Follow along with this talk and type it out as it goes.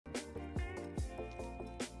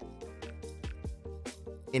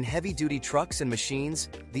In heavy-duty trucks and machines,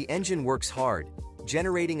 the engine works hard,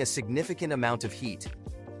 generating a significant amount of heat.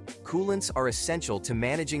 Coolants are essential to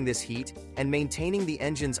managing this heat and maintaining the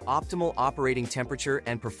engine's optimal operating temperature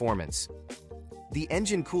and performance. The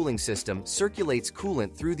engine cooling system circulates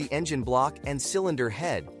coolant through the engine block and cylinder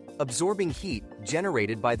head, absorbing heat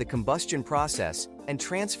generated by the combustion process and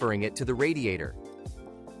transferring it to the radiator.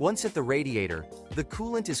 Once at the radiator, the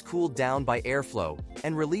coolant is cooled down by airflow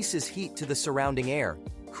and releases heat to the surrounding air,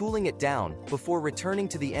 cooling it down before returning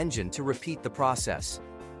to the engine to repeat the process.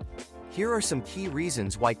 Here are some key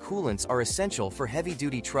reasons why coolants are essential for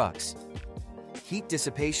heavy-duty trucks. Heat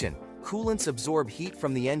dissipation. Coolants absorb heat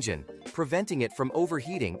from the engine, preventing it from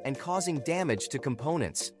overheating and causing damage to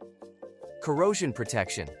components. Corrosion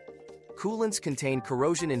protection. Coolants contain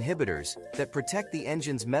corrosion inhibitors that protect the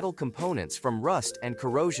engine's metal components from rust and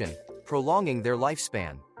corrosion, prolonging their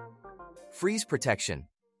lifespan. Freeze protection.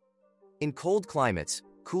 In cold climates,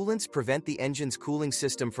 coolants prevent the engine's cooling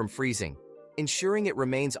system from freezing, ensuring it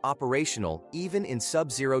remains operational even in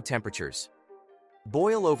sub-zero temperatures.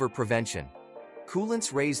 Boil-over prevention.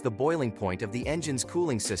 Coolants raise the boiling point of the engine's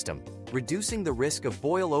cooling system, reducing the risk of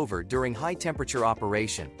boil-over during high-temperature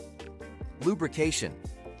operation. Lubrication.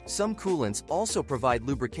 Some coolants also provide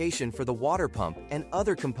lubrication for the water pump and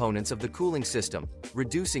other components of the cooling system,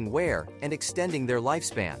 reducing wear and extending their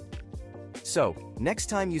lifespan. So, next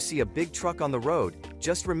time you see a big truck on the road,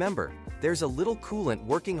 just remember, there's a little coolant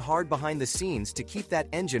working hard behind the scenes to keep that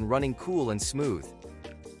engine running cool and smooth.